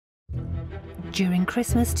During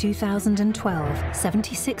Christmas 2012,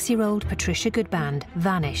 76-year-old Patricia Goodband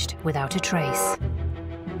vanished without a trace.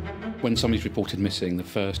 When somebody's reported missing, the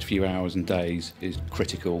first few hours and days is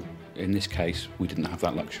critical. In this case, we didn't have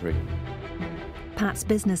that luxury. Pat's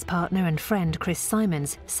business partner and friend Chris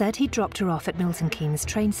Simons said he dropped her off at Milton Keynes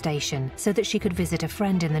train station so that she could visit a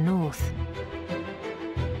friend in the north.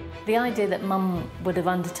 The idea that Mum would have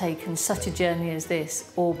undertaken such a journey as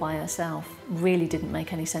this all by herself really didn't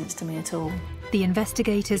make any sense to me at all. The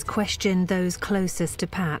investigators questioned those closest to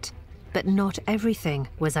Pat, but not everything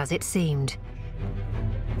was as it seemed.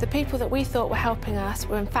 The people that we thought were helping us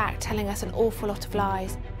were in fact telling us an awful lot of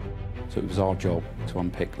lies. So it was our job to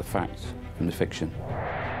unpick the facts from the fiction.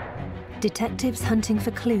 Detectives hunting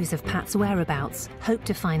for clues of Pat's whereabouts hoped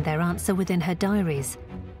to find their answer within her diaries,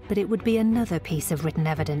 but it would be another piece of written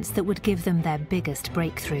evidence that would give them their biggest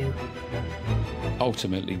breakthrough.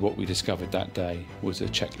 Ultimately, what we discovered that day was a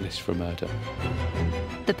checklist for murder.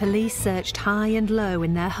 The police searched high and low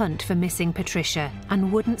in their hunt for missing Patricia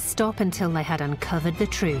and wouldn't stop until they had uncovered the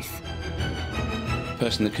truth. The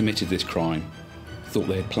person that committed this crime thought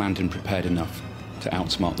they had planned and prepared enough to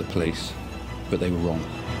outsmart the police, but they were wrong.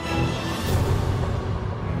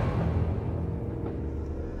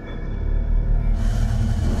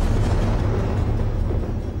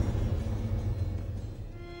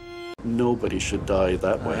 Nobody should die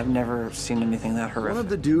that way. I've never seen anything that horrific. One of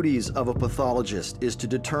the duties of a pathologist is to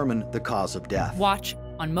determine the cause of death. Watch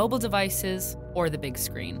on mobile devices or the big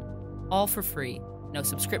screen. All for free. No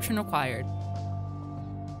subscription required.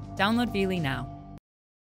 Download Veely now.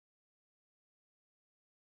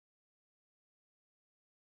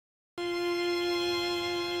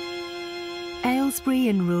 Aylesbury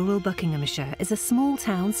in rural Buckinghamshire is a small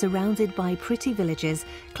town surrounded by pretty villages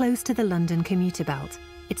close to the London commuter belt.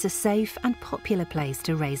 It's a safe and popular place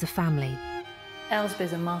to raise a family. Aylesbury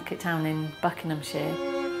is a market town in Buckinghamshire.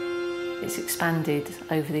 It's expanded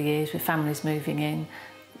over the years with families moving in,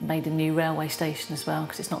 made a new railway station as well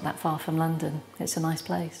because it's not that far from London. It's a nice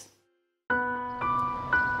place.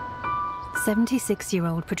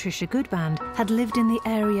 76-year-old Patricia Goodband had lived in the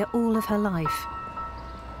area all of her life.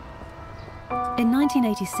 In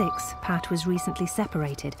 1986, Pat was recently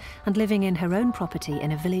separated and living in her own property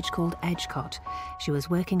in a village called Edgecott. She was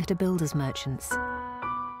working at a builder's merchant's.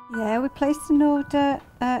 Yeah, we placed an order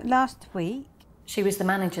last week. She was the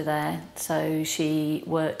manager there, so she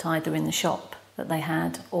worked either in the shop that they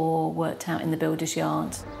had or worked out in the builder's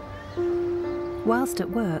yards. Whilst at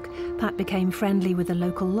work, Pat became friendly with a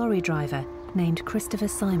local lorry driver named Christopher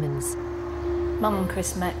Simons. Mum and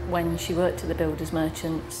Chris met when she worked at the builder's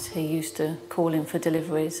merchants. He used to call in for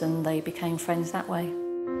deliveries and they became friends that way.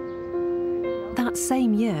 That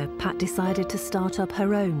same year, Pat decided to start up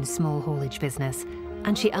her own small haulage business,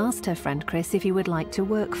 and she asked her friend Chris if he would like to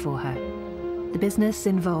work for her. The business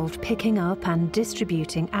involved picking up and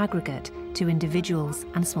distributing aggregate to individuals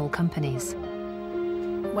and small companies.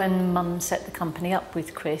 When Mum set the company up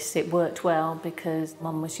with Chris, it worked well because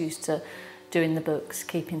Mum was used to doing the books,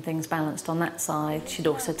 keeping things balanced on that side. She'd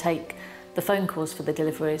also take the phone calls for the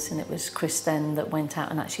deliveries, and it was Chris then that went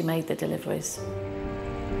out and actually made the deliveries.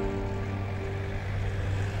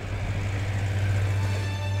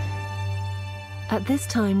 At this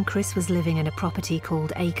time, Chris was living in a property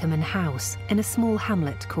called Acomb House in a small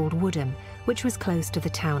hamlet called Woodham, which was close to the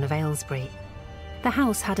town of Aylesbury. The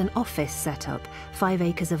house had an office set up, 5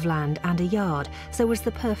 acres of land and a yard, so was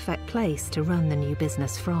the perfect place to run the new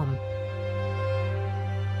business from.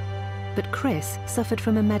 But Chris suffered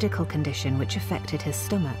from a medical condition which affected his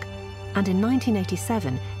stomach, and in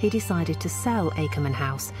 1987 he decided to sell Acomb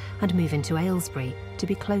House and move into Aylesbury to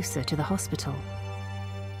be closer to the hospital.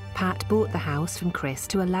 Pat bought the house from Chris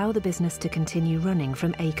to allow the business to continue running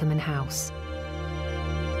from Acomb House.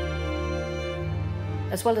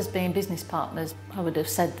 As well as being business partners, I would have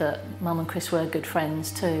said that Mum and Chris were good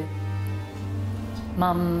friends too.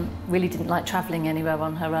 Mum really didn't like travelling anywhere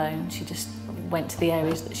on her own. She just went to the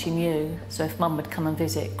areas that she knew. So if Mum would come and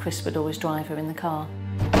visit, Chris would always drive her in the car.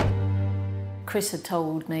 Chris had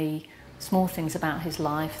told me small things about his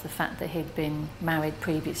life, the fact that he'd been married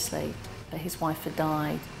previously, that his wife had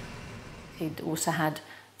died. He'd also had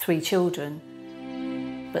 3 children,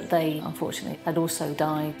 but they, unfortunately, had also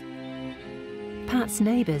died. Pat's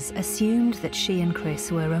neighbours assumed that she and Chris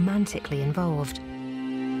were romantically involved.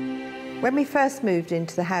 When we first moved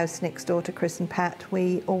into the house next door to Chris and Pat,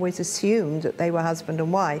 we always assumed that they were husband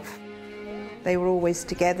and wife. They were always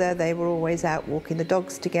together, they were always out walking the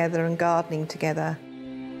dogs together and gardening together.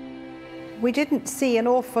 We didn't see an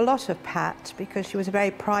awful lot of Pat because she was a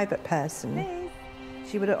very private person.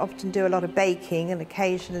 She would often do a lot of baking, and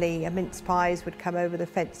occasionally a mince pies would come over the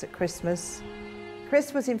fence at Christmas.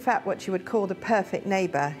 Chris was in fact what you would call the perfect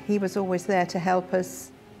neighbour. He was always there to help us.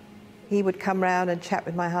 He would come round and chat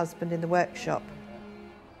with my husband in the workshop.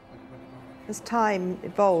 As time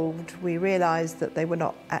evolved, we realised that they were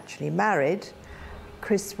not actually married.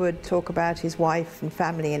 Chris would talk about his wife and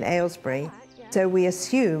family in Aylesbury, so we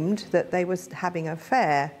assumed that they were having an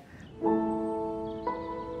affair.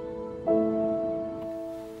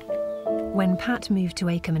 When Pat moved to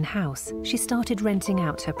Akerman House, she started renting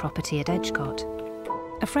out her property at Edgecott.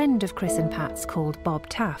 A friend of Chris and Pat's called Bob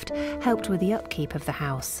Taft helped with the upkeep of the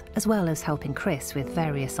house, as well as helping Chris with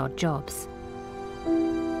various odd jobs.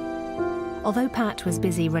 Although Pat was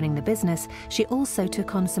busy running the business, she also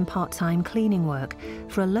took on some part-time cleaning work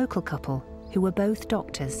for a local couple who were both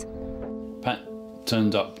doctors. Pat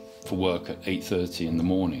turned up for work at 8:30 in the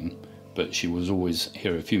morning, but she was always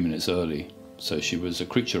here a few minutes early, so she was a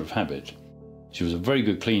creature of habit. She was a very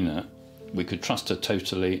good cleaner. We could trust her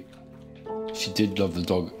totally. She did love the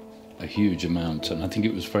dog a huge amount, and I think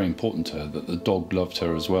it was very important to her that the dog loved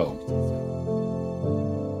her as well.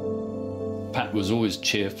 Pat was always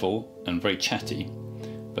cheerful and very chatty,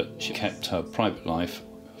 but she kept her private life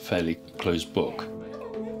a fairly closed book.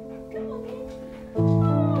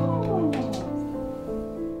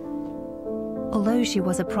 Although she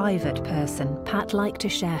was a private person, Pat liked to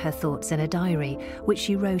share her thoughts in a diary, which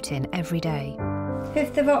she wrote in every day.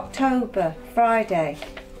 5th of October, Friday.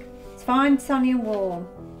 It's fine, sunny and warm.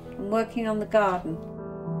 I'm working on the garden.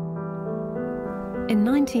 In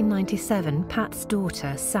 1997, Pat's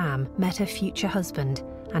daughter, Sam, met her future husband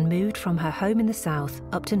and moved from her home in the south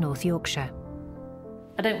up to North Yorkshire.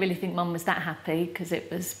 I don't really think Mum was that happy because it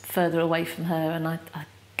was further away from her, and I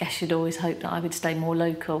guess she'd always hoped that I would stay more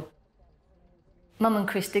local. Mum and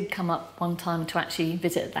Chris did come up one time to actually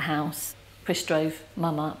visit the house. Chris drove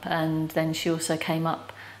Mum up, and then she also came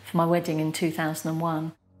up for my wedding in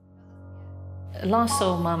 2001. I last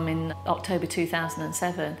saw Mum in October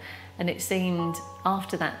 2007, and it seemed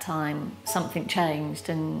after that time something changed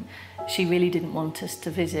and she really didn't want us to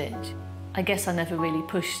visit. I guess I never really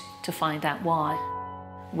pushed to find out why.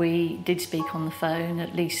 We did speak on the phone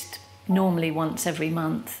at least normally once every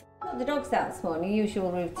month. The dog's out this morning,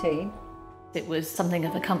 usual routine. It was something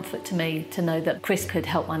of a comfort to me to know that Chris could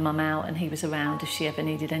help my mum out and he was around if she ever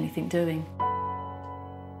needed anything doing.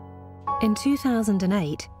 In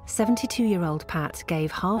 2008, 72-year-old Pat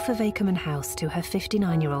gave half of Akerman House to her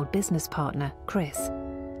 59-year-old business partner, Chris,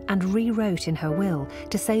 and rewrote in her will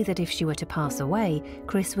to say that if she were to pass away,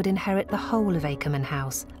 Chris would inherit the whole of Akerman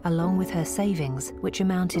House, along with her savings, which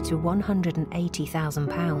amounted to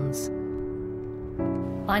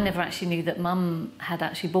 £180,000. I never actually knew that Mum had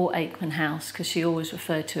actually bought Akerman House because she always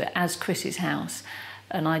referred to it as Chris's house,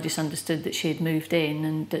 and I just understood that she had moved in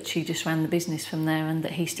and that she just ran the business from there and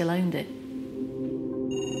that he still owned it.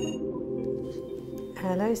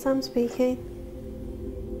 Hello, Sam speaking.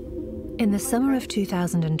 In the summer of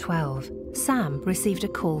 2012, Sam received a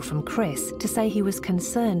call from Chris to say he was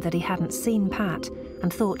concerned that he hadn't seen Pat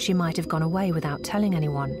and thought she might have gone away without telling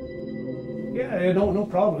anyone. Yeah, no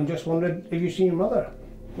problem. Just wondered if you'd seen your mother.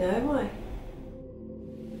 No, why?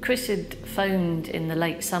 Chris had phoned in the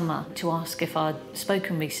late summer to ask if I'd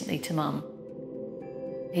spoken recently to Mum.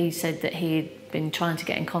 He said that he'd been trying to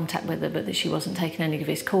get in contact with her but that she wasn't taking any of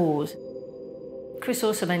his calls. Chris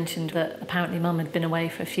also mentioned that apparently Mum had been away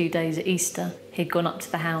for a few days at Easter. He'd gone up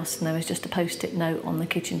to the house and there was just a post-it note on the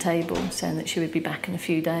kitchen table saying that she would be back in a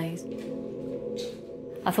few days.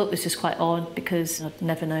 I thought this was quite odd because I'd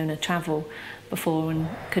never known her travel before and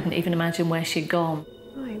couldn't even imagine where she'd gone.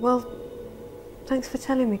 Right, well, thanks for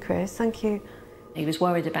telling me, Chris. Thank you. He was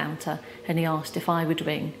worried about her and he asked if I would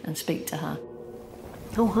ring and speak to her.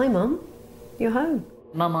 Oh, hi, Mum. You're home.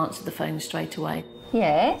 Mum answered the phone straight away.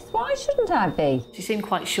 Yes, why shouldn't I be? She seemed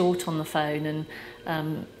quite short on the phone and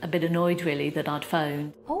a bit annoyed, really, that I'd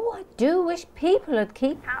phoned. Oh, I do wish people would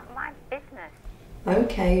keep out of my business.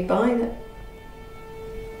 OK, bye then.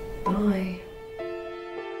 Bye.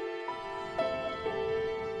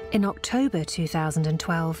 In October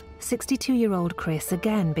 2012, 62-year-old Chris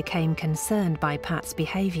again became concerned by Pat's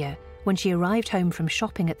behaviour when she arrived home from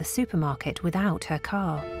shopping at the supermarket without her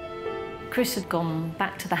car. Chris had gone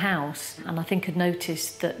back to the house and I think had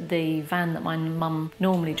noticed that the van that my mum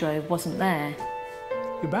normally drove wasn't there.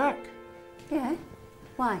 You're back? Yeah.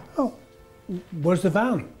 Why? Oh, where's the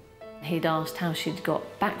van? He'd asked how she'd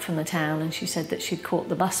got back from the town and she said that she'd caught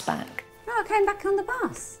the bus back. No, I came back on the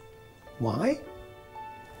bus. Why?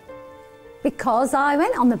 Because I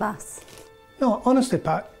went on the bus. No, honestly,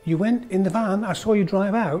 Pat, you went in the van, I saw you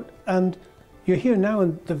drive out, and you're here now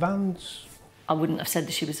and the van's... I wouldn't have said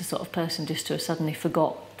that she was the sort of person just to have suddenly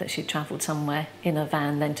forgot that she'd travelled somewhere in a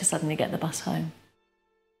van, then to suddenly get the bus home.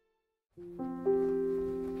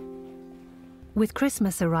 With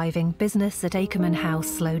Christmas arriving, business at Akerman House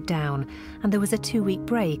slowed down, and there was a 2-week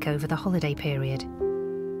break over the holiday period.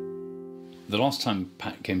 The last time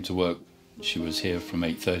Pat came to work, she was here from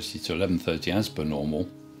 8:30 to 11:30 as per normal.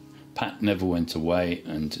 Pat never went away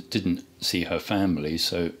and didn't see her family,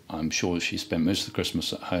 so I'm sure she spent most of the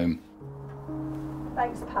Christmas at home.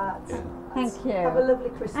 Thanks, Pat. Thank you. Have a lovely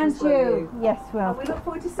Christmas. And you. Yes, well. And we look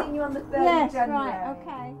forward to seeing you on the 3rd yes, of January. Right,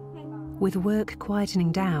 okay. With work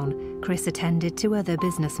quietening down, Chris attended to other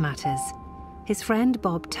business matters. His friend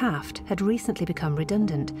Bob Taft had recently become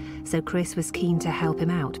redundant, so Chris was keen to help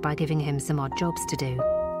him out by giving him some odd jobs to do.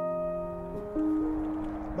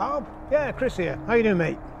 Bob? Yeah, Chris here. How you doing,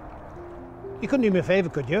 mate? You couldn't do me a favour,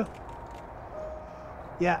 could you?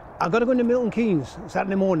 Yeah, I've got to go into Milton Keynes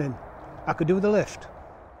Saturday morning. I could do with a lift.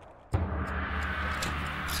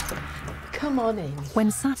 Come on in. When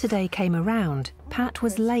Saturday came around, Pat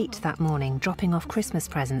was late that morning dropping off Christmas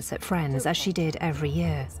presents at friends, as she did every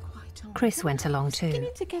year. Chris went along too.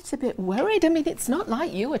 Beginning to get a bit worried. I mean, it's not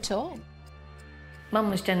like you at all. Mum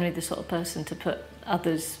was generally the sort of person to put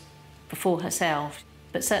others before herself,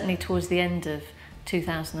 but certainly towards the end of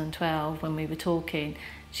 2012, when we were talking,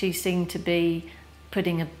 she seemed to be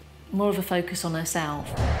putting more of a focus on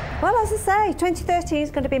herself. Well, as I say, 2013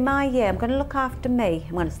 is going to be my year. I'm going to look after me.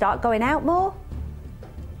 I'm going to start going out more,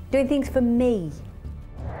 doing things for me.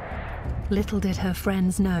 Little did her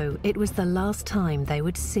friends know it was the last time they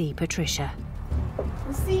would see Patricia.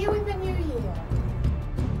 We'll see you in the new year.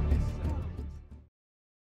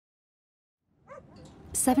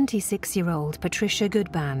 76-year-old Patricia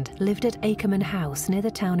Goodband lived at Akerman House near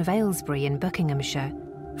the town of Aylesbury in Buckinghamshire.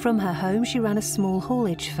 From her home, she ran a small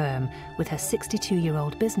haulage firm with her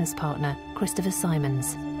 62-year-old business partner, Christopher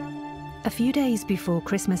Simons. A few days before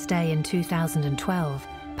Christmas Day in 2012,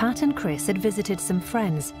 Pat and Chris had visited some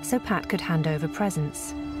friends so Pat could hand over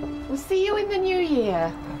presents. We'll see you in the new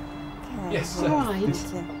year. Okay. Yes, all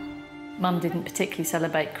right. Mum didn't particularly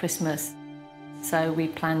celebrate Christmas, so we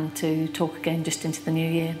planned to talk again just into the new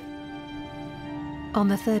year. On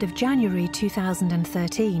the 3rd of January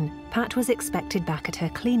 2013, Pat was expected back at her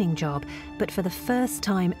cleaning job, but for the first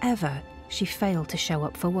time ever, she failed to show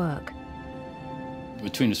up for work.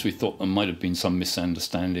 Between us, we thought there might have been some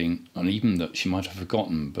misunderstanding, and even that she might have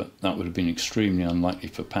forgotten, but that would have been extremely unlikely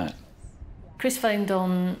for Pat. Chris phoned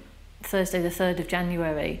on Thursday the 3rd of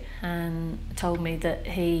January and told me that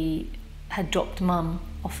he had dropped Mum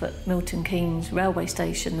off at Milton Keynes railway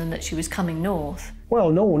station and that she was coming north. Well,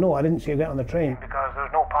 no, I didn't see her get on the train. Because there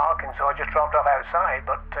was no parking, so I just dropped off outside,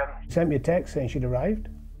 but... Sent me a text saying she'd arrived.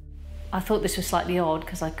 I thought this was slightly odd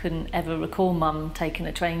because I couldn't ever recall Mum taking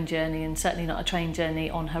a train journey, and certainly not a train journey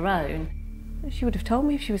on her own. She would have told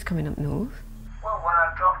me if she was coming up north. Well, when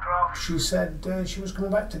I dropped her off... She said she was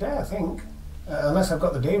coming back today, I think. Unless I've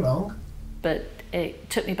got the day wrong. But it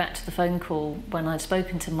took me back to the phone call when I'd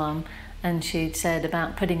spoken to Mum, and she'd said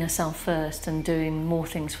about putting herself first and doing more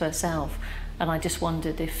things for herself. And I just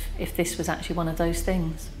wondered if this was actually one of those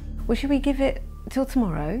things. Well, should we give it till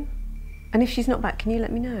tomorrow? And if she's not back, can you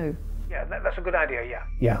let me know? Yeah, that's a good idea, yeah.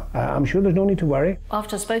 Yeah, I'm sure there's no need to worry.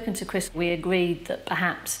 After I'd spoken to Chris, we agreed that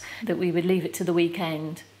perhaps that we would leave it to the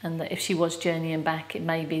weekend, and that if she was journeying back, it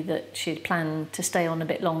may be that she'd planned to stay on a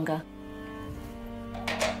bit longer.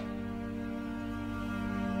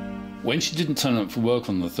 When she didn't turn up for work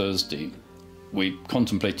on the Thursday, we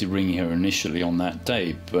contemplated ringing her initially on that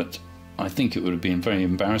day, but I think it would have been very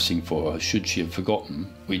embarrassing for her should she have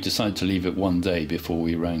forgotten. We decided to leave it one day before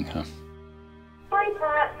we rang her. Hi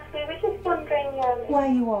Pat, we were just wondering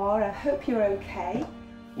Where you are, I hope you're okay.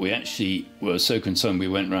 We actually were so concerned we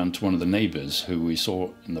went round to one of the neighbours who we saw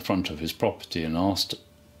in the front of his property and asked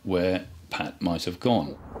where Pat might have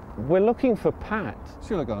gone. We're looking for Pat.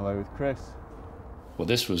 She'll have gone away with Chris. Well,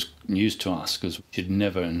 this was news to us because she'd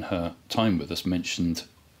never in her time with us mentioned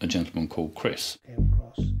a gentleman called Chris.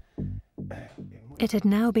 It had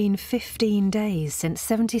now been 15 days since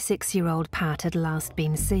 76-year-old Pat had last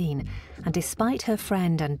been seen, and despite her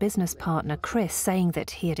friend and business partner Chris saying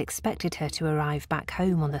that he had expected her to arrive back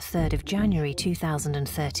home on the 3rd of January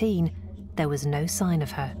 2013, there was no sign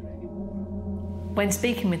of her. When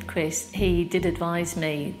speaking with Chris, he did advise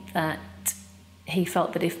me that he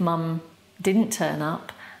felt that if Mum didn't turn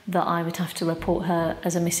up, that I would have to report her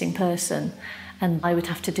as a missing person, and I would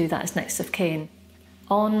have to do that as next of kin.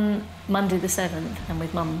 On Monday the 7th, and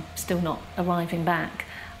with Mum still not arriving back,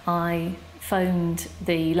 I phoned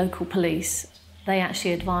the local police. They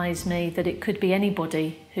actually advised me that it could be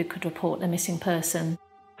anybody who could report a missing person.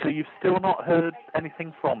 So you've still not heard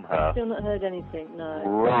anything from her? Still not heard anything, no.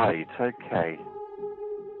 Right, okay.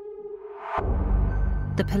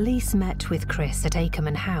 The The police met with Chris at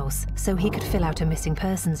Akerman House so he could fill out a missing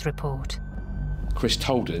persons report. Chris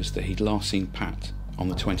told us that he'd last seen Pat on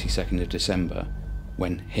the 22nd of December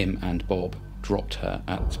when him and Bob dropped her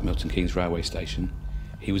at Milton Keynes railway station.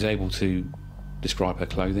 He was able to describe her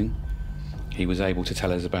clothing. He was able to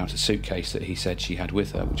tell us about a suitcase that he said she had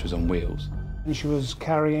with her, which was on wheels. And she was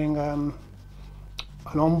carrying an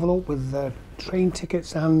envelope with train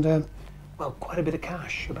tickets and, well, quite a bit of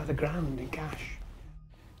cash, about £1,000 in cash.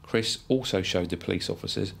 Chris also showed the police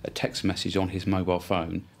officers a text message on his mobile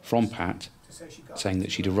phone from Pat saying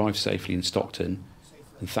that she'd arrived safely in Stockton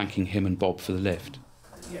and thanking him and Bob for the lift.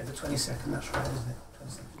 Yeah, the 22nd, that's right, isn't it?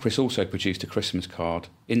 22nd. Chris also produced a Christmas card.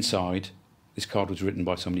 Inside, this card was written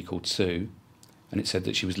by somebody called Sue, and it said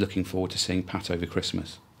that she was looking forward to seeing Pat over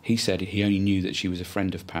Christmas. He said he only knew that she was a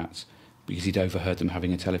friend of Pat's because he'd overheard them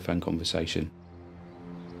having a telephone conversation.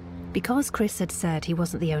 Because Chris had said he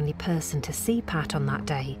wasn't the only person to see Pat on that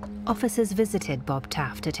day, officers visited Bob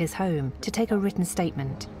Taft at his home to take a written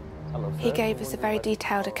statement. He gave us a very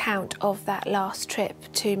detailed account of that last trip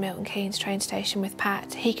to Milton Keynes train station with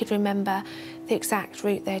Pat. He could remember the exact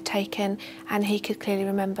route they had taken, and he could clearly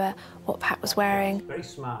remember what Pat was wearing. Very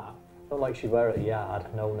smart. Not like she'd wear it at the yard,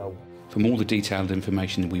 no. From all the detailed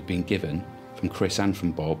information we'd been given, from Chris and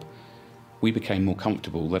from Bob, we became more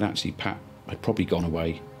comfortable that actually Pat had probably gone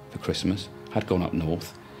away for Christmas, had gone up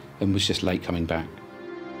north, and was just late coming back.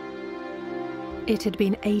 It had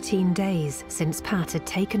been 18 days since Pat had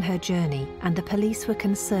taken her journey, and the police were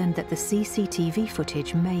concerned that the CCTV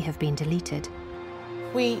footage may have been deleted.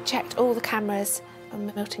 We checked all the cameras on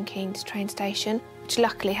the Milton Keynes train station, which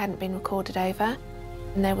luckily hadn't been recorded over,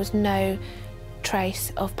 and there was no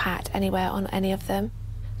trace of Pat anywhere on any of them,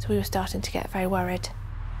 so we were starting to get very worried.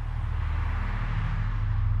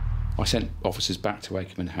 I sent officers back to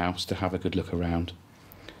Akerman House to have a good look around.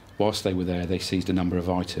 Whilst they were there, they seized a number of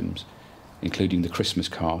items, including the Christmas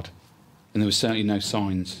card, and there were certainly no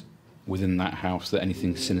signs within that house that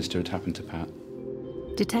anything sinister had happened to Pat.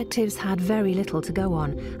 Detectives had very little to go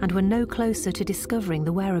on and were no closer to discovering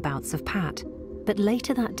the whereabouts of Pat. But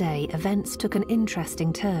later that day, events took an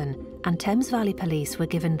interesting turn, and Thames Valley Police were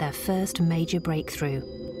given their first major breakthrough.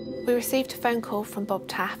 We received a phone call from Bob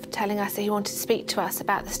Taft telling us that he wanted to speak to us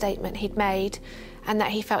about the statement he'd made and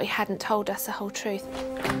that he felt he hadn't told us the whole truth.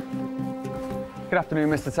 Good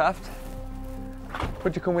afternoon, Mr. Taft.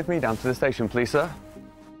 Would you come with me down to the station, please, sir?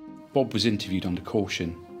 Bob was interviewed under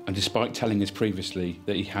caution, and despite telling us previously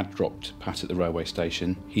that he had dropped Pat at the railway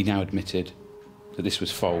station, he now admitted that this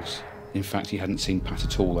was false. In fact, he hadn't seen Pat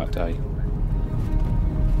at all that day.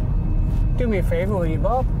 Do me a favour, will you,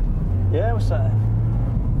 Bob? Yeah, what's that?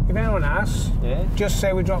 If anyone asks, just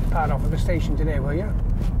say we dropped Pat off at the station today, will you?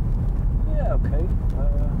 Yeah, OK.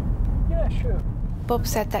 Yeah, sure. Bob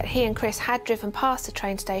said that he and Chris had driven past the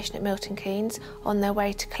train station at Milton Keynes on their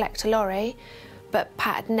way to collect a lorry, but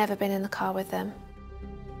Pat had never been in the car with them.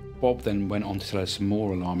 Bob then went on to tell us some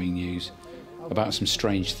more alarming news about some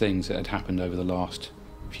strange things that had happened over the last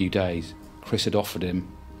few days. Chris had offered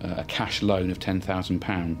him a cash loan of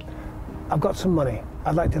 £10,000. I've got some money.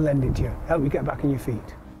 I'd like to lend it to you. Help you get back on your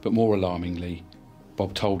feet. But more alarmingly,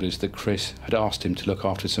 Bob told us that Chris had asked him to look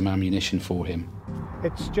after some ammunition for him.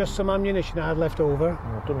 It's just some ammunition I had left over.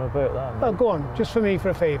 I don't know about that, mate. Oh, go on, just for me for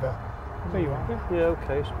a favour. There you are. Yeah,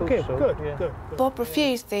 OK, suppose okay, so. Good, yeah. good. Bob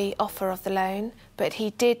refused the offer of the loan, but he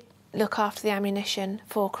did look after the ammunition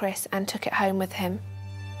for Chris and took it home with him.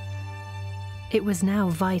 It was now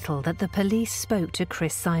vital that the police spoke to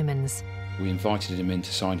Chris Simons. We invited him in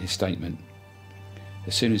to sign his statement.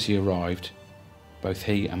 As soon as he arrived, both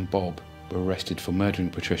he and Bob were arrested for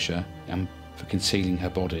murdering Patricia and for concealing her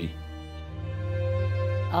body.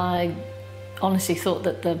 I honestly thought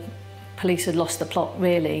that the police had lost the plot,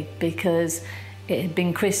 really, because it had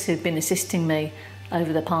been Chris who'd been assisting me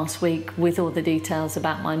over the past week with all the details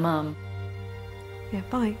about my mum. Yeah,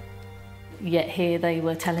 bye. Yet here they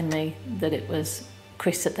were telling me that it was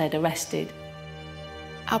Chris that they'd arrested.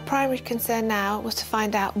 Our primary concern now was to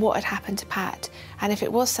find out what had happened to Pat, and if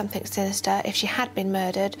it was something sinister, if she had been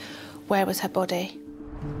murdered, where was her body?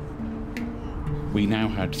 We now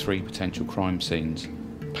had 3 potential crime scenes: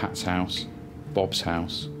 Pat's house, Bob's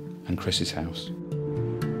house and Chris's house.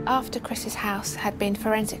 After Chris's house had been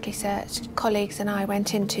forensically searched, colleagues and I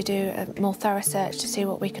went in to do a more thorough search to see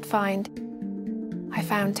what we could find. I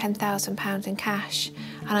found £10,000 in cash,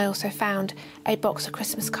 and I also found a box of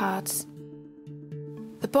Christmas cards.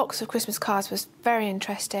 The box of Christmas cards was very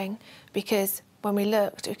interesting because when we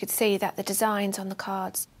looked, we could see that the designs on the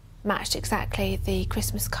cards matched exactly the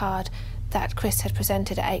Christmas card that Chris had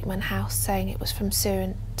presented at Akerman House, saying it was from Sue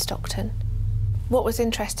in Stockton. What was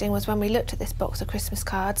interesting was when we looked at this box of Christmas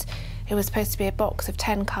cards, it was supposed to be a box of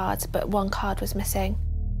 10 cards, but 1 card was missing.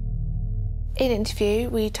 In interview,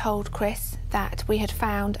 we told Chris that we had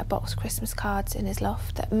found a box of Christmas cards in his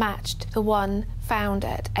loft that matched the one found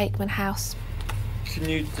at Aylesbury House. Can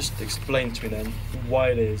you just explain to me then why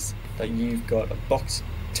it is that you've got a box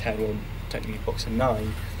of 10, or technically a box of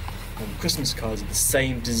 9, Christmas cards of the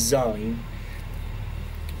same design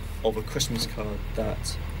of a Christmas card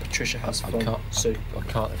that Patricia has from Sue? I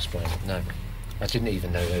can't explain it, no. I didn't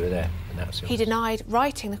even know they were there, and that was He denied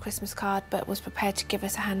writing the Christmas card, but was prepared to give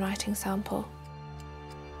us a handwriting sample.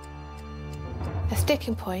 A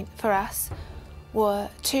sticking point for us were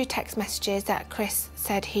 2 text messages that Chris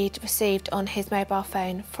said he'd received on his mobile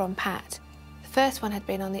phone from Pat. The first one had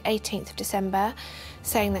been on the 18th of December,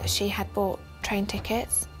 saying that she had bought train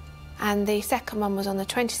tickets, and the second one was on the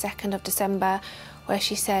 22nd of December, where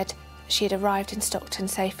she said she had arrived in Stockton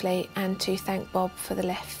safely and to thank Bob for the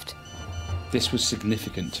lift. This was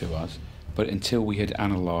significant to us, but until we had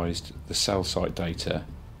analysed the cell site data,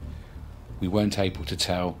 we weren't able to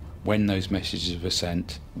tell when those messages were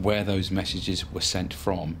sent, where those messages were sent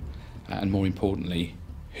from, and more importantly,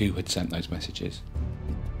 who had sent those messages.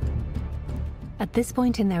 At this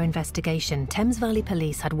point in their investigation, Thames Valley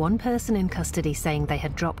Police had 1 person in custody saying they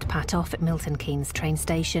had dropped Pat off at Milton Keynes train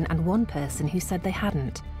station and 1 person who said they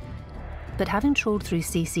hadn't. But having trawled through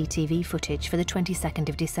CCTV footage for the 22nd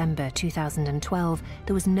of December 2012,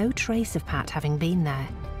 there was no trace of Pat having been there.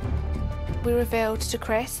 We revealed to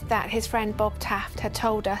Chris that his friend Bob Taft had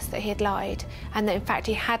told us that he had lied, and that in fact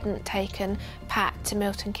he hadn't taken Pat to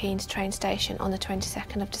Milton Keynes train station on the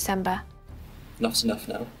 22nd of December. Enough's enough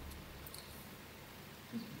now.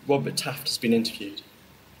 Robert Taft has been interviewed.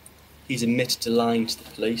 He's admitted to lying to the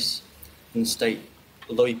police and state,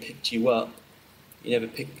 although he picked you up, he never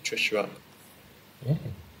picked Patricia up. Yeah.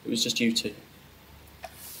 It was just you 2.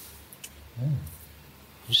 Oh.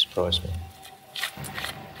 You surprised me.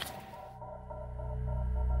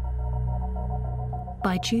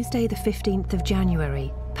 By Tuesday the 15th of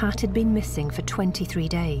January, Pat had been missing for 23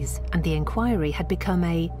 days, and the inquiry had become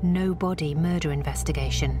a no-body murder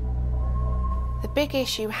investigation. The big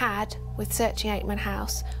issue we had with searching Aylesbury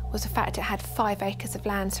House was the fact it had 5 acres of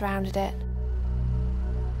land surrounded it.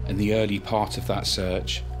 In the early part of that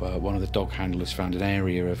search, one of the dog handlers found an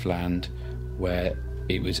area of land where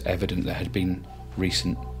it was evident there had been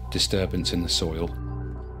recent disturbance in the soil.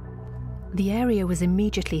 The area was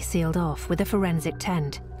immediately sealed off with a forensic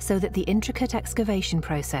tent so that the intricate excavation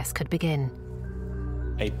process could begin.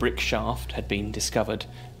 A brick shaft had been discovered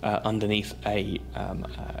underneath a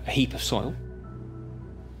heap of soil.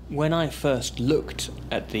 When I first looked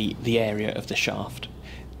at the area of the shaft,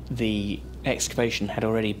 the excavation had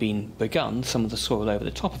already been begun. Some of the soil over the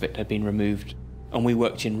top of it had been removed, and we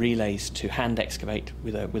worked in relays to hand excavate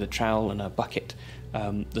with a trowel and a bucket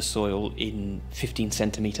the soil in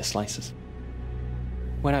 15-centimetre slices.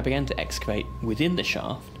 When I began to excavate within the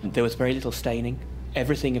shaft, there was very little staining.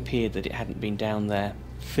 Everything appeared that it hadn't been down there,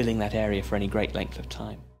 filling that area for any great length of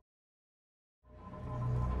time.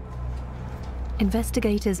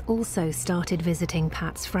 Investigators also started visiting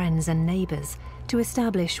Pat's friends and neighbours to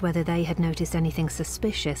establish whether they had noticed anything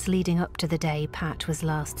suspicious leading up to the day Pat was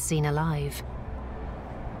last seen alive.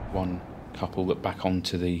 One couple that back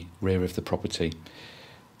onto the rear of the property,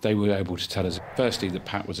 they were able to tell us, firstly, that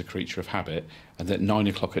Pat was a creature of habit and that 9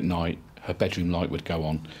 o'clock at night her bedroom light would go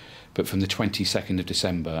on. But from the 22nd of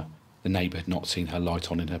December, the neighbour had not seen her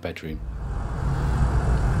light on in her bedroom.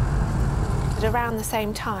 But around the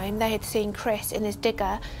same time, they had seen Chris in his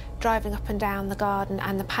digger driving up and down the garden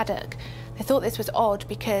and the paddock. They thought this was odd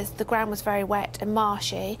because the ground was very wet and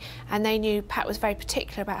marshy, and they knew Pat was very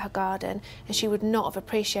particular about her garden, and she would not have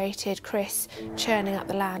appreciated Chris churning up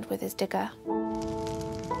the land with his digger.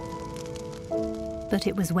 But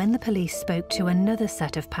it was when the police spoke to another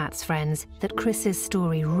set of Pat's friends that Chris's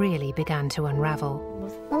story really began to unravel.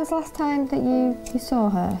 When was the last time that you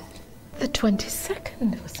saw her? The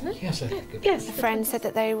 22nd, wasn't it? Yes, Yes. The friends said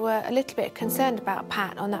that they were a little bit concerned about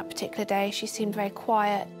Pat on that particular day. She seemed very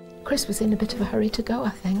quiet. Chris was in a bit of a hurry to go,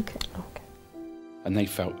 I think. Okay. And they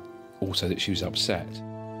felt also that she was upset.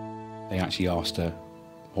 They actually asked her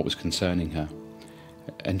what was concerning her,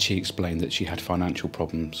 and she explained that she had financial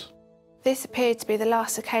problems. This appeared to be the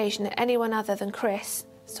last occasion that anyone other than Chris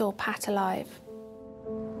saw Pat alive.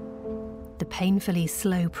 The painfully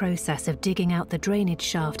slow process of digging out the drainage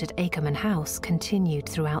shaft at Aylesbury House continued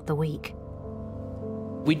throughout the week.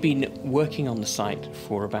 We'd been working on the site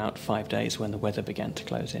for about 5 days when the weather began to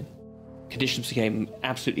close in. Conditions became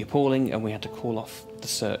absolutely appalling and we had to call off the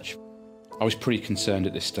search. I was pretty concerned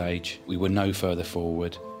at this stage. We were no further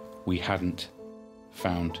forward. We hadn't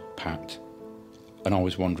found Pat, and I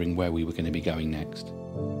was wondering where we were going to be going next.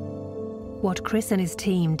 What Chris and his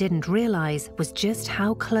team didn't realise was just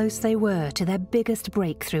how close they were to their biggest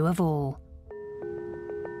breakthrough of all.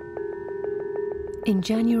 In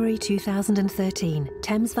January 2013,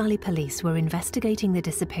 Thames Valley Police were investigating the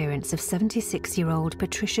disappearance of 76-year-old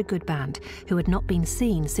Patricia Goodband, who had not been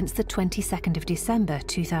seen since the 22nd of December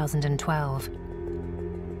 2012.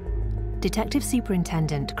 Detective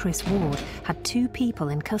Superintendent Chris Ward had 2 people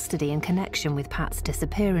in custody in connection with Pat's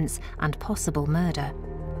disappearance and possible murder.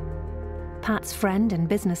 Pat's friend and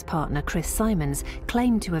business partner Chris Simons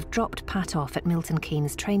claimed to have dropped Pat off at Milton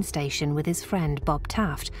Keynes train station with his friend Bob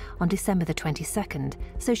Taft on December the 22nd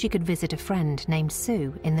so she could visit a friend named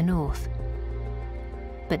Sue in the north.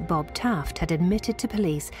 But Bob Taft had admitted to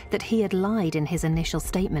police that he had lied in his initial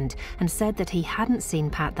statement and said that he hadn't seen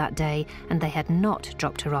Pat that day and they had not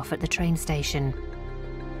dropped her off at the train station.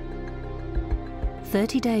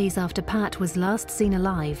 30 days after Pat was last seen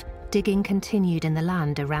alive, digging continued in the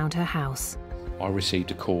land around her house. I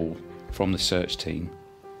received a call from the search team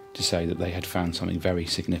to say that they had found something very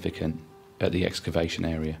significant at the excavation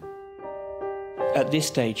area. At this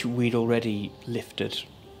stage, we'd already lifted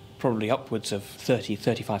probably upwards of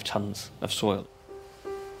 35 tonnes of soil.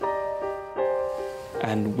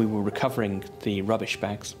 And we were recovering the rubbish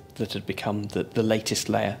bags that had become the latest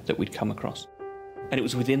layer that we'd come across. And it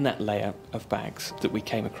was within that layer of bags that we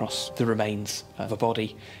came across the remains of a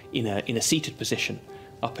body in a seated position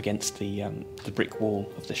up against the brick wall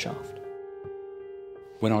of the shaft.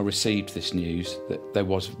 When I received this news, that there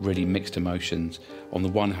was really mixed emotions. On the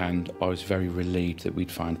one hand, I was very relieved that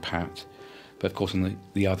we'd find Pat, but of course on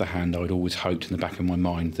the other hand, I'd always hoped in the back of my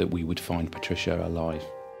mind that we would find Patricia alive.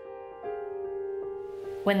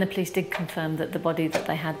 When the police did confirm that the body that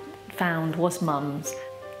they had found was Mum's,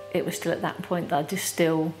 it was still at that point that I just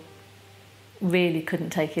still really couldn't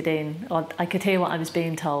take it in. I could hear what I was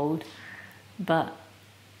being told, but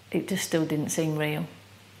it just still didn't seem real.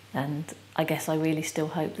 And I guess I really still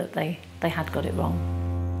hope that they had got it wrong.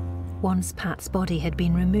 Once Pat's body had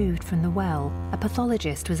been removed from the well, a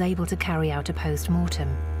pathologist was able to carry out a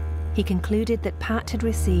post-mortem. He concluded that Pat had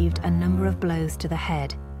received a number of blows to the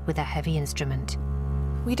head with a heavy instrument.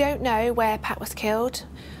 We don't know where Pat was killed.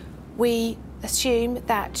 We assume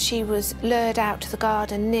that she was lured out to the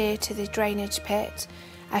garden near to the drainage pit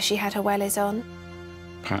as she had her wellies on.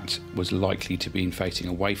 Pat was likely to be facing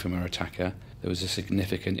away from her attacker. There was a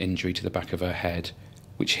significant injury to the back of her head,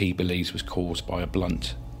 which he believes was caused by a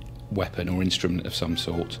blunt weapon or instrument of some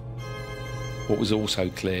sort. What was also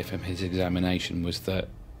clear from his examination was that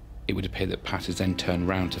it would appear that Pat has then turned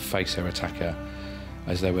round to face her attacker,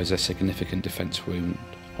 as there was a significant defence wound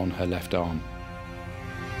on her left arm.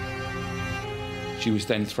 She was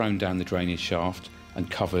then thrown down the drainage shaft and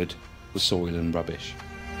covered with soil and rubbish.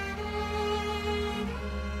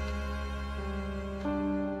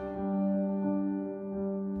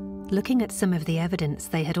 Looking at some of the evidence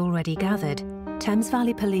they had already gathered, Thames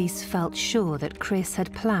Valley Police felt sure that Chris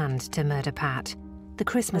had planned to murder Pat. The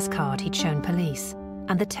Christmas card he'd shown police,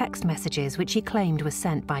 and the text messages which he claimed were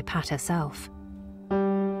sent by Pat herself.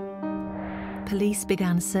 Police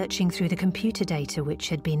began searching through the computer data which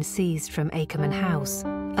had been seized from Akerman House,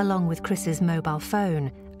 along with Chris's mobile phone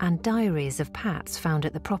and diaries of Pat's found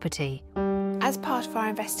at the property. As part of our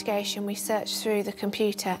investigation, we searched through the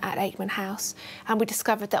computer at Akerman House and we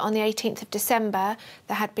discovered that on the 18th of December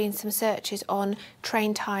there had been some searches on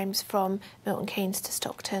train times from Milton Keynes to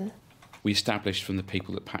Stockton. We established from the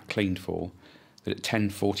people that Pat cleaned for that at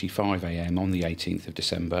 10:45 a.m. on the 18th of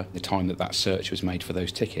December, the time that search was made for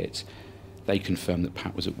those tickets, they confirmed that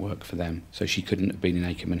Pat was at work for them, so she couldn't have been in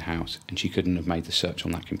Akerman House and she couldn't have made the search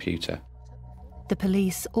on that computer. The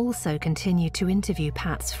police also continued to interview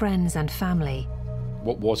Pat's friends and family.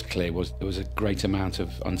 What was clear was there was a great amount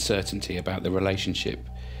of uncertainty about the relationship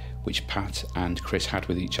which Pat and Chris had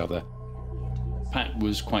with each other. Pat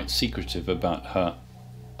was quite secretive about her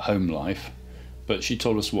home life, but she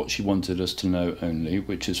told us what she wanted us to know only,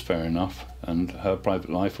 which is fair enough, and her private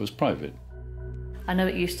life was private. I know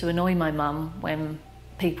it used to annoy my mum when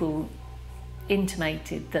people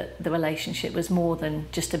intimated that the relationship was more than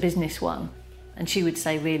just a business one, and she would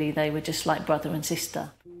say really they were just like brother and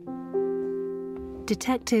sister.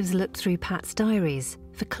 Detectives looked through Pat's diaries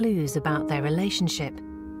for clues about their relationship.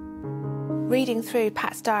 Reading through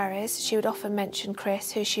Pat's diaries, she would often mention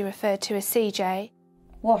Chris, who she referred to as CJ.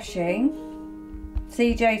 Washing,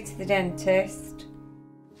 CJ to the dentist.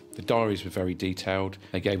 The diaries were very detailed.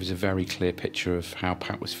 They gave us a very clear picture of how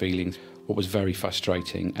Pat was feeling. What was very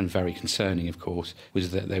frustrating and very concerning, of course,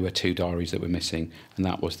 was that there were 2 diaries that were missing, and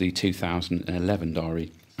that was the 2011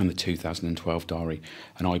 diary and the 2012 diary,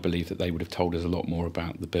 and I believe that they would have told us a lot more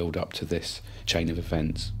about the build-up to this chain of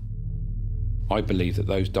events. I believe that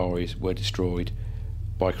those diaries were destroyed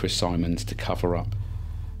by Chris Simons to cover up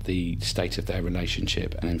the state of their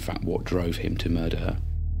relationship and in fact what drove him to murder her.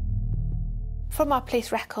 From our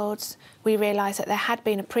police records, we realised that there had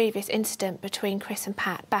been a previous incident between Chris and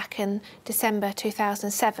Pat back in December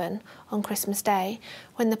 2007 on Christmas Day,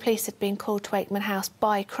 when the police had been called to Aikman House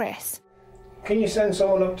by Chris. Can you send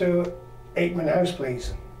someone up to Aikman House,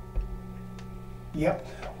 please? Yep.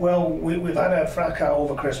 Well, we've had a fracas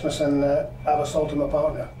over Christmas and I've assaulted my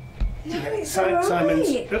partner. No, it's all right. Simon's...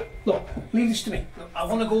 Look, leave this to me. I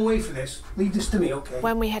want to go away for this. Leave this to me, OK?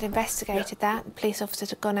 When we had investigated that, the police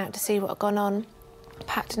officers had gone out to see what had gone on.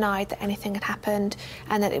 Pat denied that anything had happened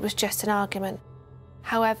and that it was just an argument.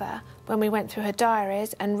 However, when we went through her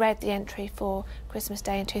diaries and read the entry for Christmas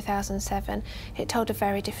Day in 2007, it told a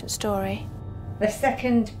very different story. The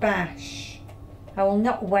second bash. I will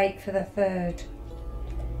not wait for the third.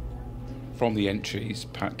 From the entries,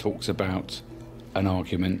 Pat talks about an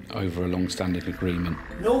argument over a long-standing agreement.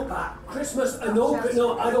 No, Pat. Christmas and no,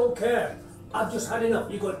 I don't care. I've just had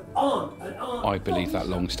enough. You go on and on. I believe that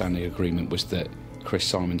long-standing agreement was that Chris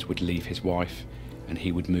Simons would leave his wife and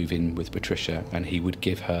he would move in with Patricia and he would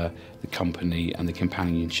give her the company and the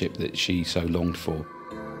companionship that she so longed for.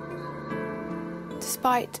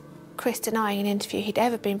 Despite Chris denying in an interview he'd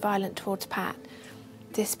ever been violent towards Pat,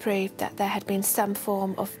 this proved that there had been some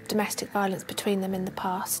form of domestic violence between them in the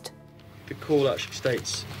past. The call actually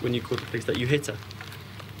states, when you called the police, that you hit her.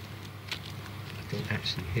 I didn't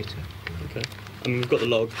actually hit her. OK. I mean, we've got the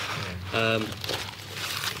log. Yeah.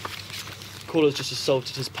 Caller's just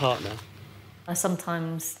assaulted his partner. I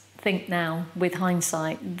sometimes think now, with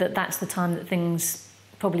hindsight, that that's the time that things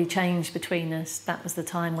probably changed between us. That was the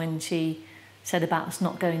time when she said about us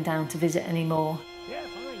not going down to visit anymore.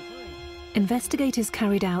 Investigators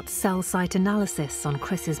carried out cell site analysis on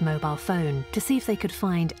Chris's mobile phone to see if they could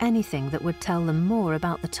find anything that would tell them more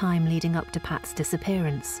about the time leading up to Pat's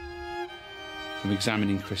disappearance. From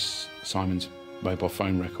examining Chris Simons' mobile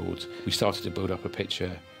phone records, we started to build up a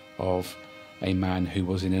picture of a man who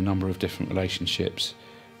was in a number of different relationships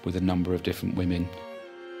with a number of different women.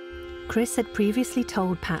 Chris had previously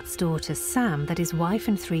told Pat's daughter Sam that his wife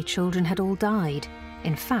and 3 children had all died.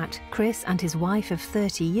 In fact, Chris and his wife of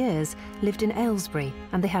 30 years lived in Aylesbury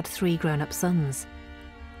and they had 3 grown-up sons.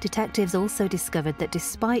 Detectives also discovered that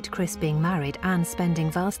despite Chris being married and spending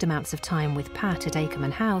vast amounts of time with Pat at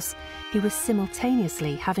Aikman House, he was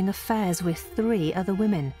simultaneously having affairs with 3 other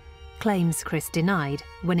women, claims Chris denied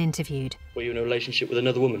when interviewed. Were you in a relationship with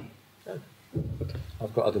another woman? No. Okay.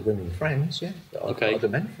 I've got other women friends, yeah. I've got other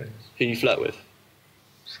men friends. Who you flirt with?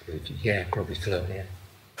 Yeah, probably flirt, yeah.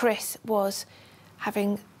 Chris was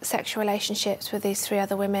having sexual relationships with these 3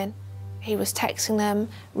 other women. He was texting them,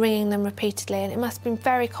 ringing them repeatedly, and it must have been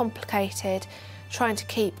very complicated trying to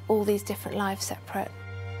keep all these different lives separate.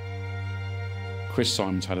 Chris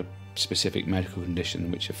Simons had a specific medical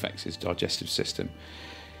condition which affects his digestive system.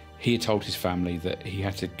 He had told his family that he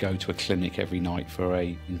had to go to a clinic every night for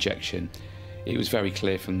an injection. It was very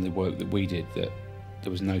clear from the work that we did that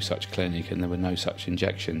there was no such clinic and there were no such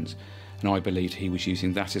injections, and I believed he was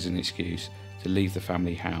using that as an excuse to leave the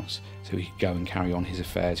family house so he could go and carry on his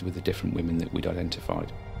affairs with the different women that we'd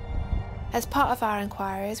identified. As part of our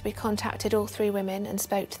inquiries, we contacted all 3 women and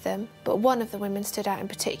spoke to them, but one of the women stood out in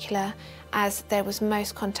particular as there was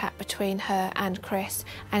most contact between her and Chris,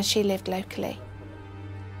 and she lived locally.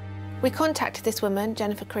 We contacted this woman,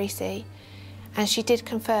 Jennifer Creasy, and she did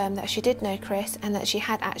confirm that she did know Chris and that she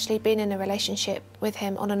had actually been in a relationship with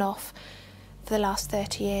him on and off for the last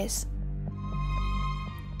 30 years.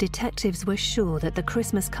 Detectives were sure that the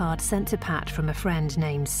Christmas card sent to Pat from a friend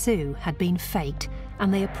named Sue had been faked,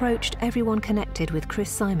 and they approached everyone connected with Chris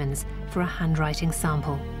Simons for a handwriting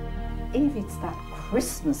sample. If it's that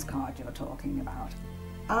Christmas card you're talking about,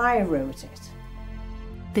 I wrote it.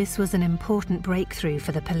 This was an important breakthrough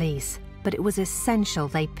for the police, but it was essential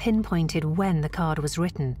they pinpointed when the card was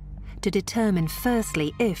written, to determine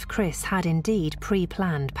firstly if Chris had indeed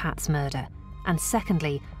pre-planned Pat's murder, and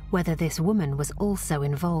secondly, whether this woman was also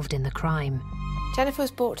involved in the crime. Jennifer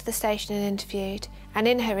was brought to the station and interviewed, and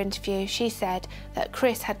in her interview she said that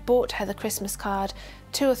Chris had bought her the Christmas card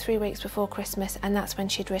 2 or 3 weeks before Christmas, and that's when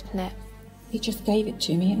she'd written it. He just gave it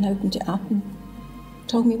to me and opened it up and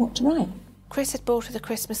told me what to write. Chris had bought her the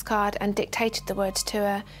Christmas card and dictated the words to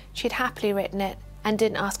her. She'd happily written it and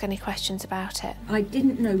didn't ask any questions about it. I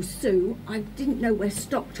didn't know Sue, I didn't know where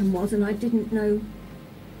Stockton was, and I didn't know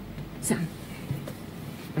Sam.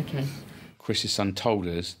 Okay. Chris's son told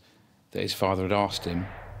us that his father had asked him,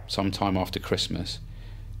 sometime after Christmas,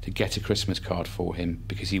 to get a Christmas card for him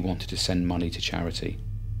because he wanted to send money to charity.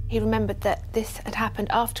 He remembered that this had happened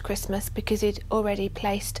after Christmas because he'd already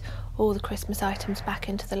placed all the Christmas items back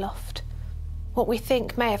into the loft. What we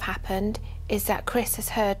think may have happened is that Chris has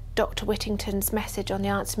heard Dr. Whittington's message on the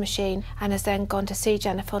answer machine and has then gone to see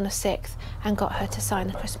Jennifer on the 6th and got her to sign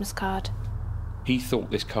the Christmas card. He thought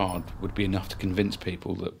this card would be enough to convince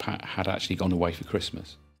people that Pat had actually gone away for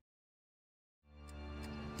Christmas.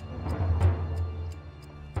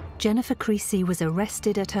 Jennifer Creasy was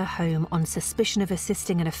arrested at her home on suspicion of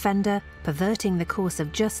assisting an offender, perverting the course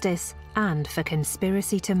of justice, and for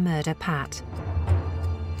conspiracy to murder Pat.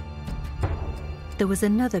 There was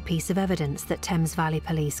another piece of evidence that Thames Valley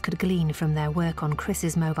Police could glean from their work on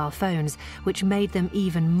Chris's mobile phones, which made them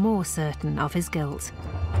even more certain of his guilt.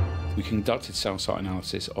 We conducted cell site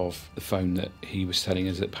analysis of the phone that he was telling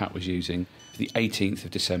us that Pat was using for the 18th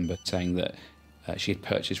of December, saying that she had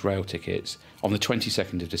purchased rail tickets. On the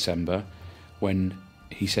 22nd of December, when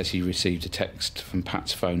he says he received a text from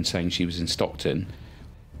Pat's phone saying she was in Stockton,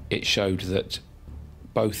 it showed that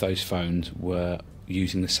both those phones were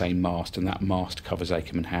using the same mast, and that mast covers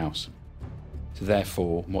Akerman House. So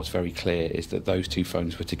therefore, what's very clear is that those two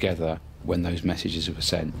phones were together when those messages were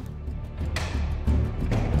sent.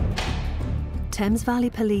 Thames Valley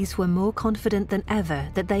Police were more confident than ever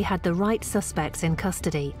that they had the right suspects in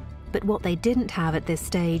custody, but what they didn't have at this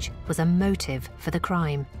stage was a motive for the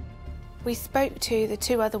crime. We spoke to the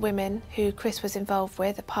two other women who Chris was involved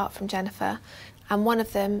with, apart from Jennifer, and one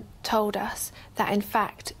of them told us that in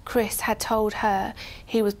fact Chris had told her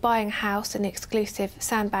he was buying a house in the exclusive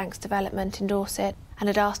Sandbanks development in Dorset and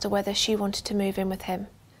had asked her whether she wanted to move in with him.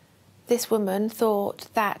 This woman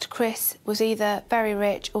thought that Chris was either very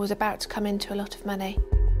rich or was about to come into a lot of money.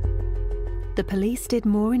 The police did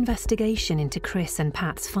more investigation into Chris and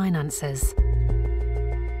Pat's finances.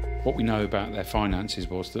 What we know about their finances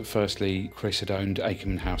was that firstly, Chris had owned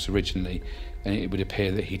Akerman House originally, and it would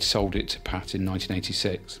appear that he'd sold it to Pat in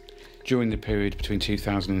 1986. During the period between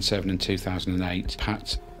 2007 and 2008,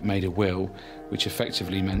 Pat made a will, which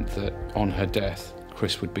effectively meant that on her death,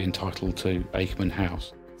 Chris would be entitled to Akerman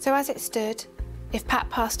House. So as it stood, if Pat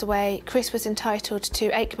passed away, Chris was entitled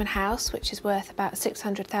to Akerman House, which is worth about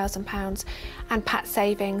 £600,000, and Pat's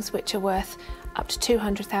savings, which are worth up to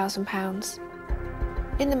 £200,000.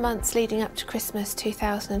 In the months leading up to Christmas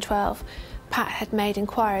 2012, Pat had made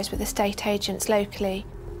inquiries with estate agents locally,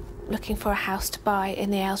 looking for a house to buy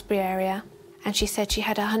in the Aylesbury area, and she said she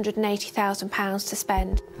had £180,000 to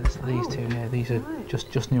spend. That's these two, yeah, these are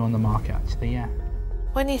just new on the market actually, yeah.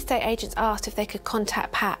 When the estate agents asked if they could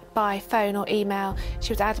contact Pat by phone or email,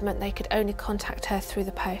 she was adamant they could only contact her through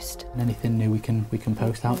the post. And anything new we can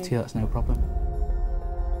post out to you, that's no problem.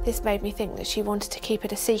 This made me think that she wanted to keep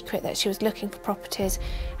it a secret that she was looking for properties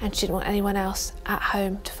and she didn't want anyone else at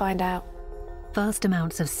home to find out. Vast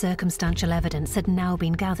amounts of circumstantial evidence had now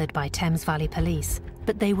been gathered by Thames Valley Police,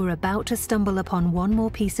 but they were about to stumble upon one more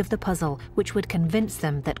piece of the puzzle which would convince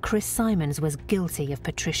them that Chris Simons was guilty of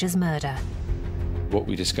Patricia's murder. What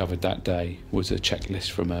we discovered that day was a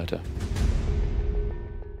checklist for murder.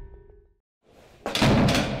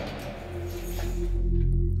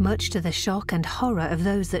 Much to the shock and horror of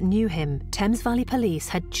those that knew him, Thames Valley Police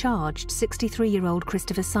had charged 63-year-old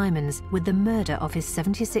Christopher Simons with the murder of his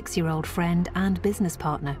 76-year-old friend and business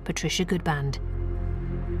partner, Patricia Goodband.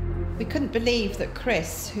 We couldn't believe that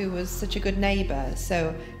Chris, who was such a good neighbour,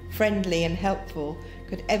 so friendly and helpful,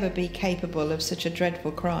 could ever be capable of such a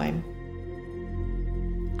dreadful crime.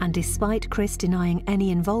 And despite Chris denying any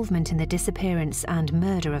involvement in the disappearance and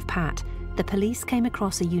murder of Pat, the police came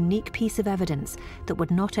across a unique piece of evidence that would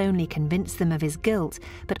not only convince them of his guilt,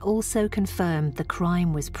 but also confirm the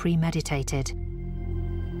crime was premeditated.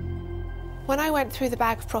 When I went through the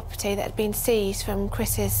bag of property that had been seized from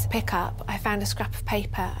Chris's pickup, I found a scrap of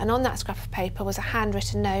paper, and on that scrap of paper was a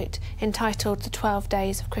handwritten note entitled The 12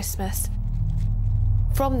 Days of Christmas.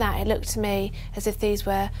 From that, it looked to me as if these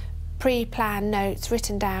were pre-planned notes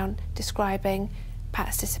written down describing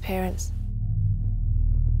Pat's disappearance.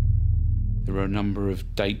 There were a number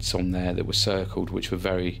of dates on there that were circled which were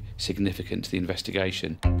very significant to the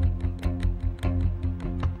investigation.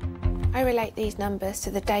 I relate these numbers to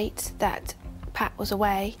the date that Pat was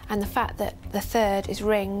away, and the fact that the 3rd is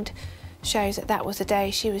ringed shows that that was the day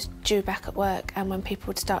she was due back at work and when people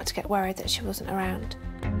would start to get worried that she wasn't around.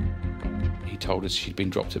 He told us she'd been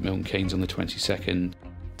dropped at Milton Keynes on the 22nd.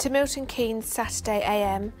 To Milton Keynes Saturday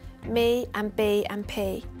AM, me and B and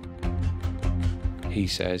P. He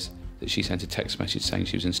says that she sent a text message saying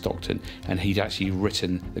she was in Stockton, and he'd actually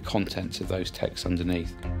written the contents of those texts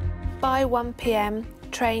underneath. By 1 PM,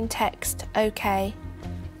 train text, OK.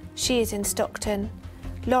 She is in Stockton.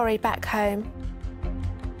 lorry back home.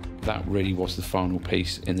 That really was the final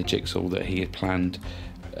piece in the jigsaw, that he had planned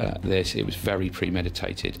this. It was very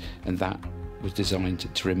premeditated, and that was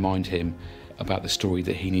designed to remind him about the story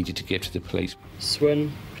that he needed to give to the police. So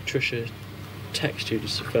when Patricia texted you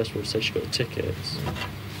just first of all to say she got the tickets,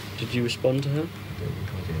 did you respond to her? I don't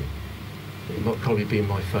think I did. It might probably be in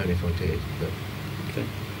my phone if I did, but... Okay.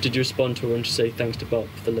 Did you respond to her and just say thanks to Bob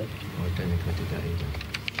for the lift? I don't think I did that either.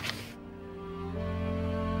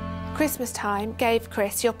 Christmas time gave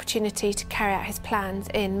Chris the opportunity to carry out his plans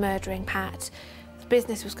in murdering Pat. The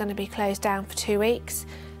business was going to be closed down for 2 weeks.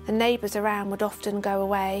 The neighbours around would often go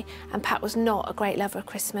away, and Pat was not a great lover of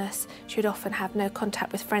Christmas. She would often have no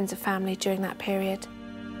contact with friends and family during that period.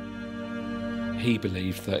 He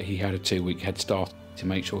believed that he had a 2-week head start to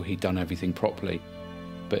make sure he'd done everything properly,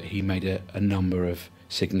 but he made a number of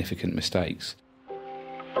significant mistakes.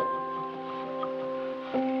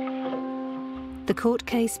 The court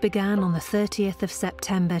case began on the 30th of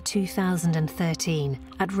September 2013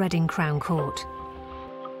 at Reading Crown Court.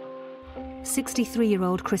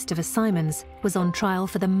 63-year-old Christopher Simons was on trial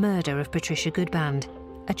for the murder of Patricia Goodband,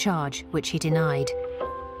 a charge which he denied.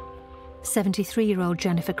 73-year-old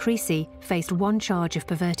Jennifer Creasy faced 1 charge of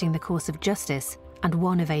perverting the course of justice and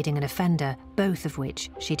 1 of aiding an offender, both of which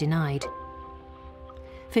she denied.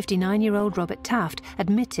 59-year-old Robert Taft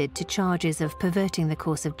admitted to charges of perverting the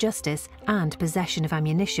course of justice and possession of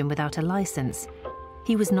ammunition without a licence.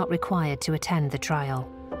 He was not required to attend the trial.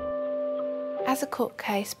 As the court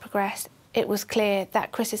case progressed, it was clear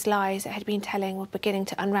that Chris's lies that he'd been telling were beginning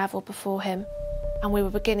to unravel before him, and we were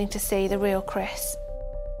beginning to see the real Chris.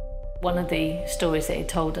 One of the stories that he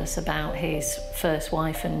told us about his first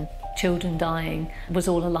wife and children dying was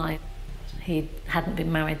all a lie. He hadn't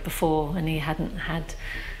been married before, and he hadn't had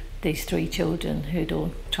these 3 children who'd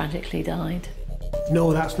all tragically died.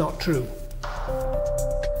 No, that's not true.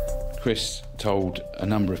 Chris told a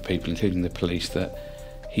number of people, including the police, that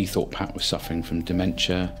he thought Pat was suffering from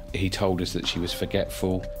dementia. He told us that she was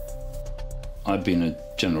forgetful. I've been a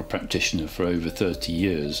general practitioner for over 30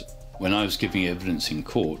 years. When I was giving evidence in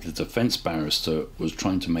court, the defence barrister was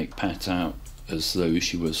trying to make Pat out as though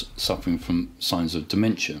she was suffering from signs of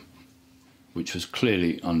dementia, which was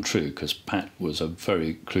clearly untrue, because Pat was a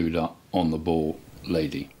very clued up, on-the-ball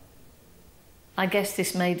lady. I guess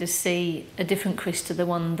this made us see a different Chris to the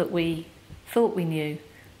one that we thought we knew,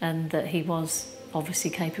 and that he was obviously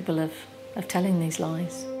capable of telling these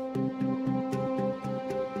lies.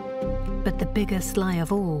 But the biggest lie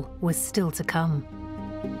of all was still to come.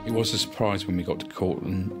 It was a surprise when we got to court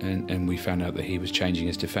and we found out that he was changing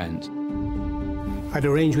his defence. I'd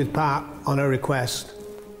arranged with Pat on her request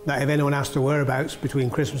that if anyone asked her whereabouts between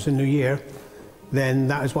Christmas and New Year, then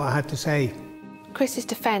that is what I had to say. Chris's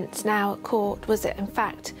defence now at court was that, in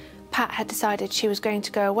fact, Pat had decided she was going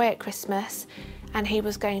to go away at Christmas and he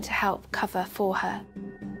was going to help cover for her.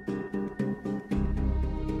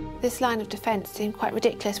 This line of defence seemed quite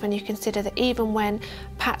ridiculous when you consider that even when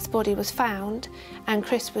Pat's body was found and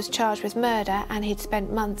Chris was charged with murder and he'd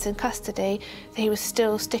spent months in custody, that he was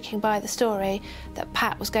still sticking by the story that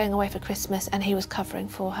Pat was going away for Christmas and he was covering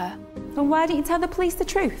for her. And why didn't you tell the police the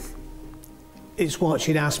truth? It's what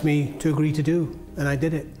she'd asked me to agree to do, and I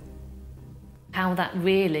did it. How that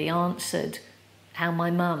really answered how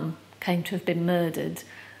my mum came to have been murdered,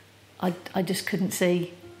 I just couldn't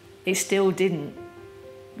see. It still didn't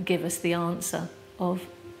give us the answer of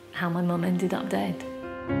how my mum ended up dead.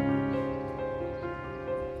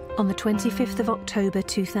 On the 25th of October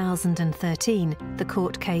 2013, the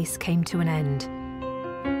court case came to an end.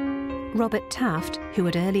 Robert Taft, who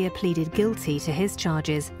had earlier pleaded guilty to his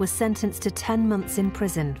charges, was sentenced to 10 months in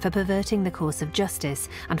prison for perverting the course of justice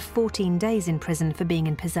and 14 days in prison for being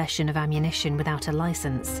in possession of ammunition without a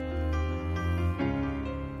licence.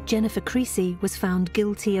 Jennifer Creasy was found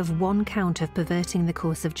guilty of 1 count of perverting the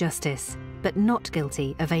course of justice, but not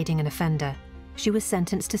guilty of aiding an offender. She was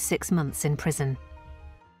sentenced to 6 months in prison.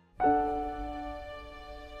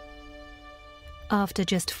 After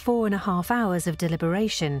just 4.5 hours of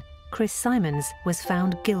deliberation, Chris Simons was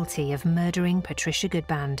found guilty of murdering Patricia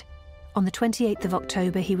Goodband. On the 28th of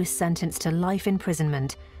October, he was sentenced to life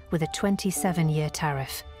imprisonment with a 27-year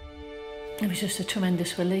tariff. It was just a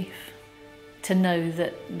tremendous relief to know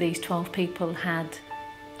that these 12 people had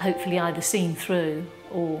hopefully either seen through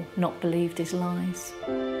or not believed his lies.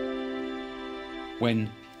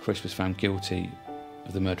 When Chris was found guilty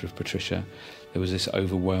of the murder of Patricia, there was this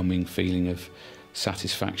overwhelming feeling of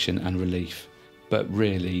satisfaction and relief. But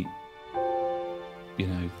really, you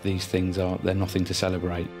know, these things they're nothing to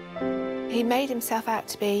celebrate. He made himself out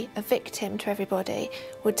to be a victim to everybody,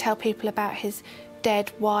 would tell people about his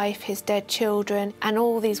dead wife, his dead children, and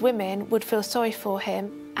all these women would feel sorry for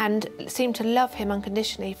him and seemed to love him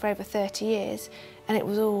unconditionally for over 30 years, and it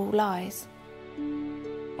was all lies.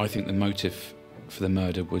 I think the motive for the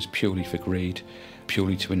murder was purely for greed,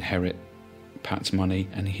 purely to inherit Pat's money,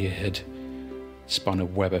 and he had spun a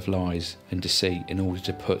web of lies and deceit in order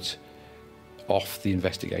to put off the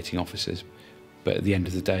investigating officers. But at the end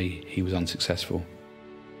of the day, he was unsuccessful.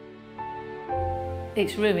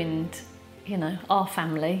 It's ruined, you know, our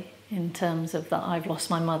family in terms of that I've lost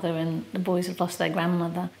my mother and the boys have lost their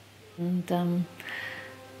grandmother. And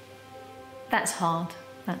that's hard.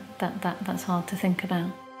 That's hard to think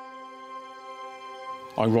about.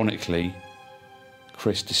 Ironically,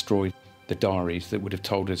 Chris destroyed the diaries that would have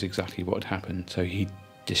told us exactly what had happened, so he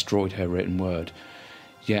destroyed her written word.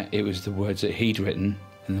 Yet it was the words that he'd written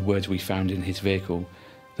and the words we found in his vehicle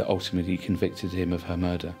that ultimately convicted him of her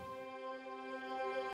murder.